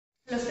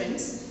Hello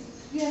friends,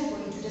 we are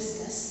going to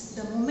discuss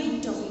the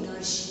moment of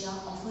inertia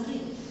of a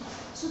ring.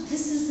 So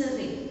this is a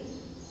ring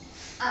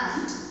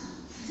and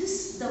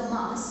the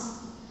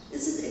mass, it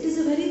is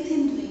a very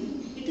thin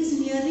ring. It is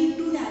nearly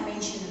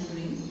two-dimensional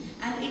ring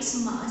and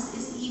its mass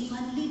is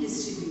evenly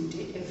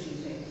distributed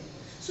everywhere.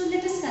 So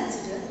let us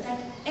consider that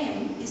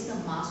M is the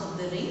mass of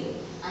the ring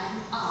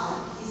and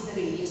R is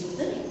the radius of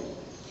the ring.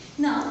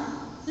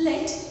 Now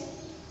let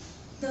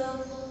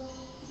the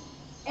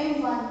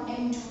M1,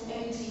 M2,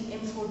 M3,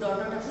 M4 dot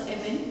dot up to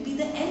Mn be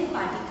the n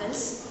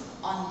particles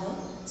on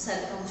the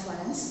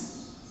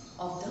circumference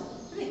of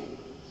the ring.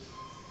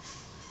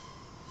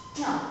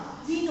 Now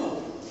we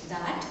know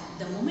that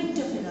the moment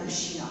of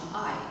inertia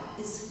I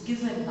is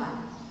given by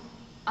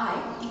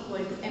I equal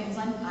to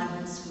M1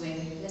 R1 square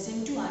plus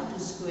M2 R2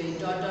 square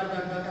dot dot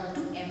dot dot up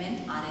to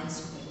Mn Rn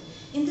square.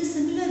 In the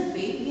similar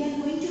way we are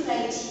going to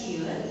write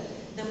here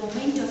the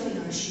moment of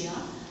inertia.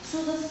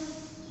 So the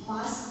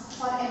mass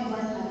for M1,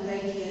 I will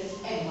write here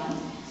M1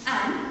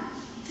 and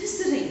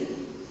this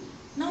ring.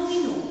 Now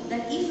we know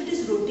that if it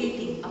is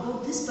rotating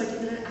about this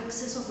particular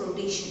axis of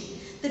rotation,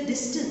 the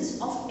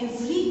distance of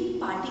every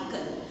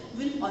particle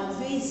will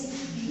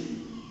always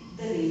be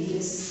the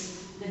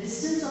radius. The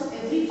distance of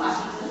every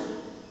particle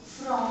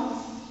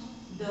from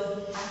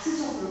the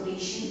axis of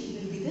rotation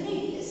will be the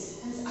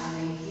radius. Hence I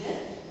write here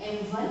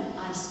M1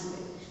 R square.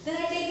 Then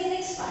I take the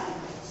next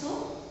particle.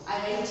 So I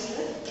write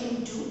here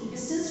M2,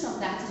 distance from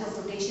the axis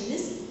of rotation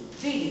is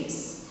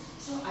radius.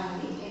 So I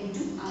write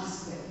M2 R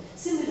square.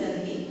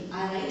 Similarly,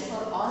 I write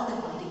for all the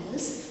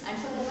particles and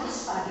for the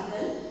last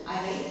particle, I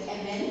write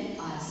Mn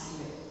R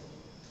square.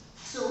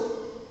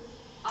 So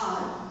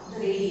R, the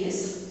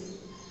radius,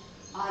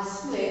 R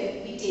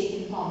square we take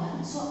in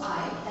common. So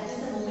I, that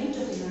is the moment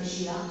of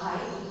inertia, I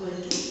equal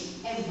to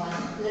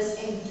M1 plus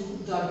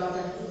M2 dot dot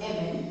dot to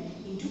Mn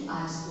into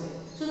R square.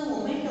 So the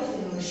moment of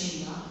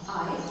inertia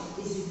I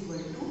is equal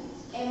to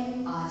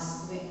mr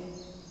square.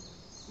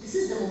 This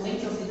is the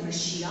moment of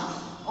inertia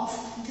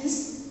of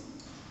this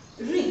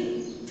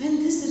ring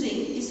when this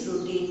ring is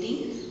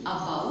rotating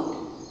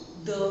about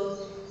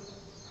the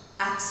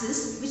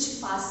axis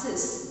which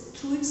passes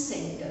through its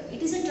center.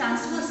 It is a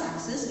transverse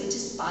axis which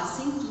is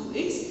passing through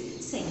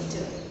its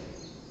center.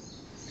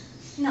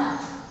 Now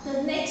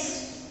the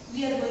next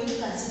we are going to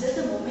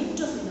consider the moment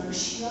of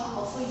inertia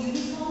of a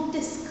uniform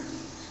disk.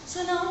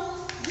 So now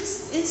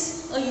this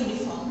is a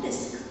uniform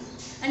disk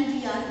and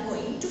we are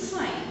going to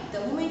find the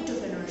moment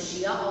of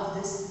inertia of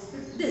this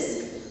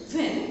disk.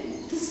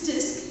 When this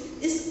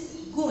disk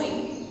is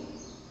going,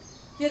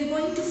 we are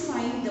going to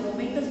find the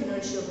moment of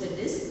inertia of the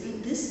disk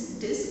when this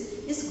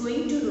disk is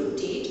going to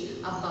rotate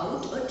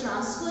about a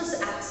transverse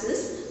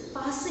axis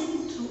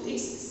passing through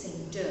its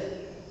center.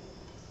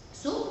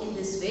 So in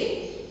this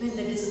way, when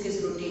the disk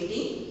is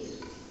rotating,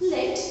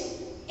 let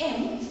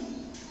M,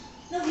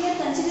 now we are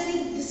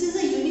considering this is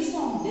a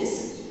uniform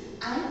disk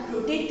and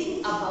rotating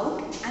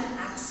about an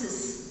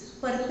axis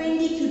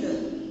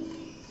perpendicular.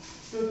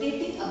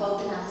 Rotating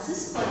about an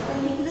axis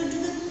perpendicular to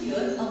the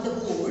sphere of the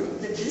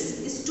board. The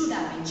disk is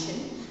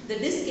 2-dimension. The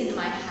disk in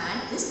my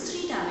hand is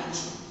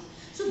 3-dimension.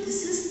 So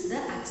this is the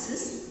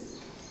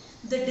axis.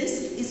 The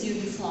disk is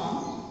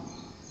uniform.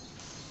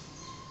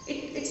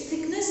 Its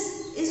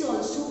thickness is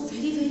also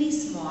very, very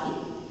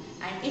small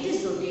and it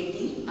is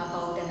rotating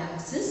about an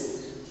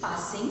axis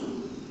passing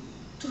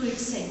through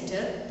its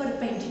center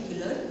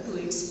perpendicular to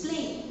its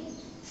plane.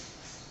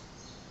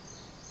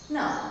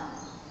 Now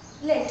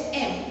let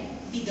M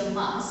be the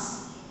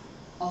mass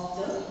of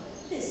the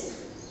disk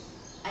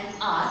and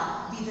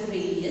R be the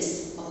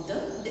radius of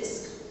the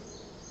disk.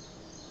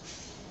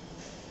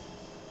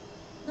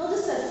 Now the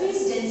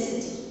surface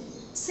density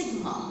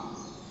sigma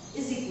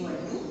is equal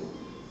to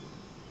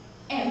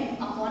M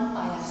upon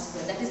pi r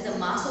square, that is the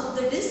mass of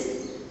the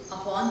disk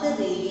upon the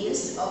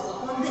radius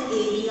upon the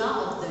area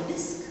of the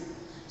disk.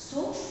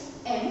 So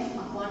M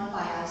upon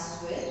pi r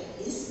square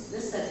is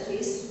the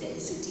surface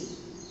density.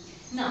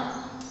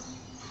 Now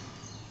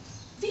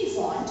we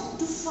want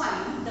to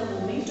find the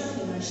moment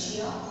of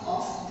inertia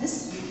of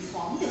this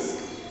uniform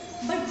disk.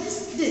 But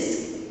this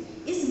disk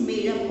is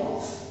made up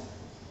of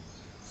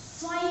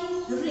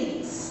fine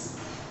rings,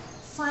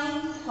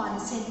 fine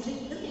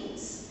concentric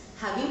rings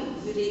having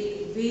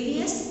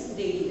various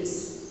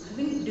radius,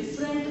 having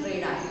different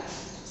radii.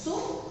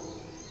 So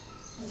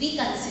we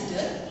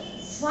consider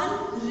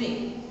one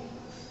ring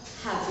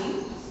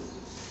having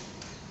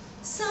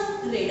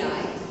some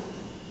radii,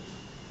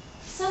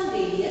 some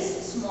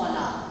radius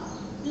smaller.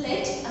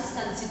 Let us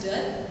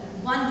consider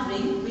one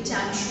ring which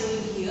I am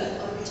showing here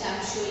or which I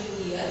am showing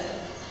here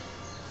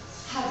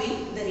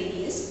having the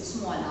radius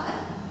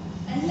smaller,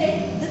 and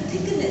let the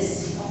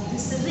thickness of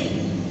this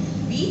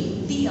ring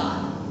be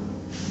dr.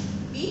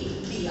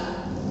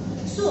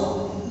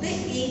 So the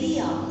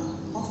area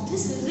of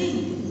this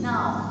ring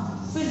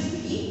now will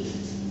be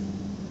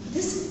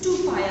this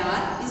 2 pi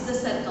r is the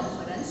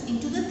circumference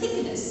into the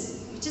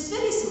thickness which is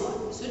very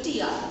small. So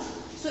dr.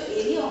 So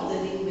area of the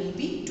ring will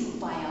be 2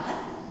 pi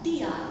r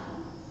dr.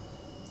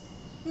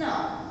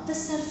 Now the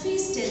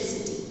surface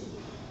density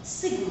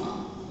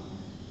sigma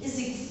is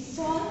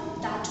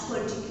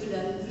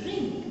particular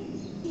ring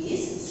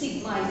is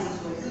sigma is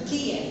equal to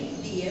dm.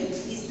 dm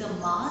is the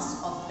mass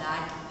of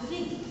that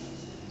ring.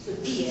 So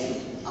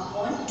dm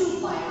upon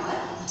 2 pi r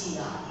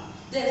dr.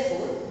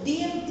 Therefore,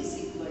 dm is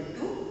equal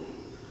to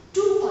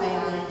 2 pi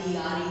r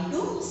dr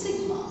into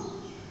sigma.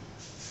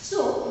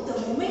 So the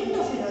moment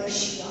of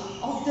inertia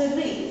of the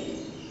ring,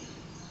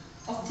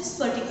 of this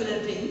particular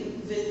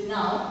ring, will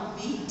now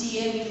be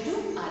dm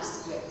into r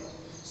square.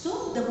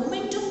 So the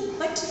moment of,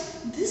 but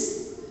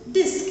this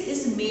disc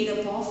is made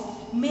up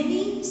of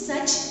many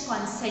such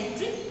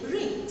concentric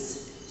rings.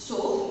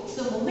 So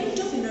the moment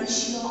of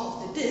inertia of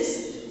the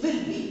disc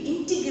will be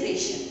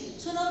integration.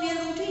 So now we are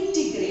going to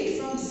integrate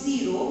from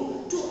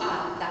 0 to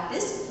r, that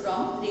is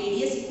from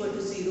radius equal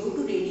to 0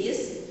 to radius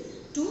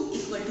 2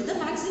 equal to the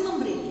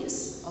maximum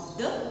radius of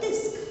the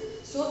disc.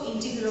 So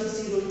integral of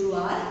 0 to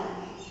r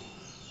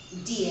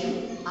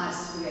dm r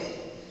square.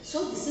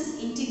 So this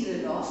is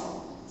integral of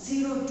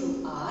 0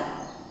 to r.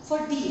 For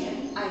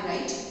dm I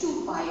write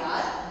 2 pi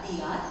r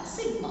dr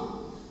sigma.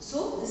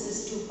 So this is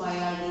 2 pi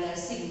r dr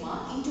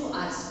sigma into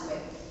r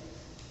square.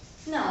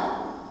 Now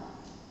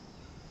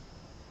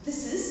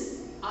this is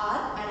r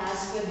and r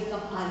square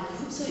become r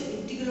cube. So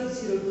integral of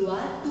 0 to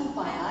r 2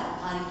 pi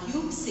r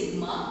cube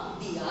sigma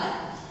dr.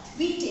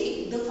 We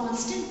take the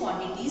constant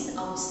quantities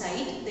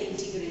outside the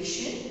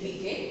integration. We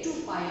get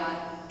 2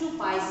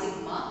 pi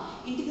sigma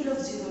integral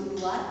of 0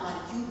 to r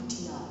cube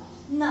dr.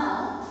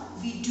 Now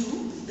we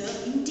do the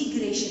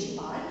integration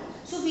part.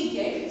 So we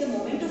get the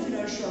moment of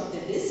inertia of the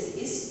disc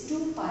is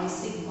 2 pi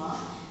sigma,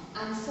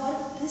 and for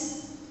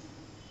this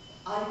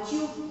r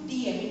cube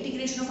dm,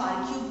 integration of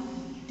r cube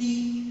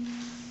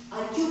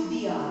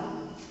dr,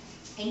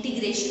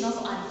 integration of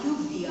r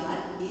cube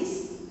dr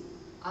is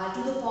r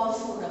to the power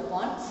 4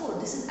 upon 4.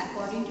 This is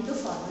according to the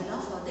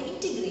formula for the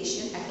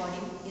integration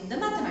according in the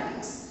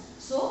mathematics.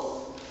 So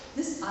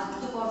this r to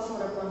the power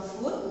 4 upon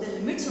 4, the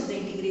limits of the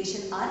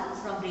integration are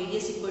from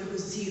radius equal to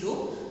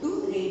 0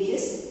 to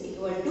radius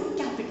equal to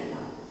capital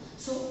R.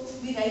 So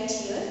we write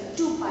here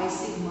 2 pi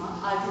sigma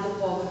r to the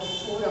power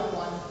 4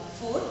 upon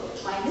 4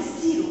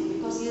 minus 0,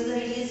 because here the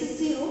radius is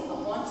 0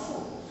 upon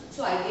 4.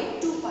 So I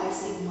get 2 pi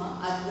sigma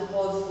r to the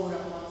power 4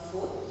 upon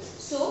 4.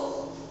 So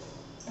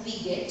we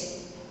get,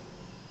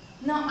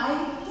 now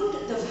I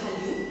put the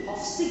value of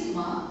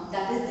sigma,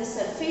 that is the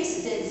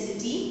surface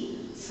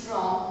density,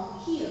 from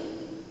here.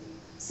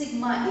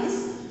 Sigma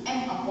is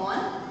m upon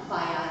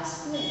pi r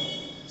square.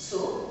 So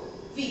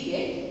we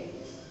get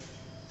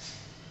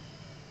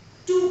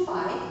 2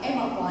 pi m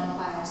upon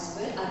pi r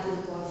square r to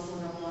the power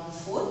 4 upon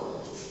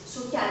 4.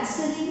 So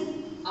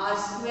cancelling r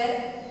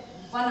square,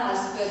 1 r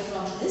square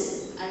from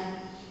this, and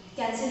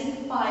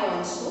cancelling pi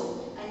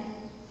also, and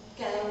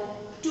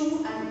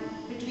 2,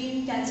 and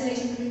between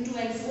cancellation between 2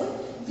 and 4,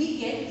 we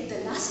get the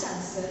last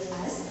answer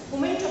as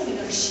moment of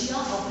inertia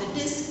of the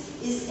disc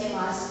is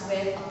mr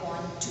square upon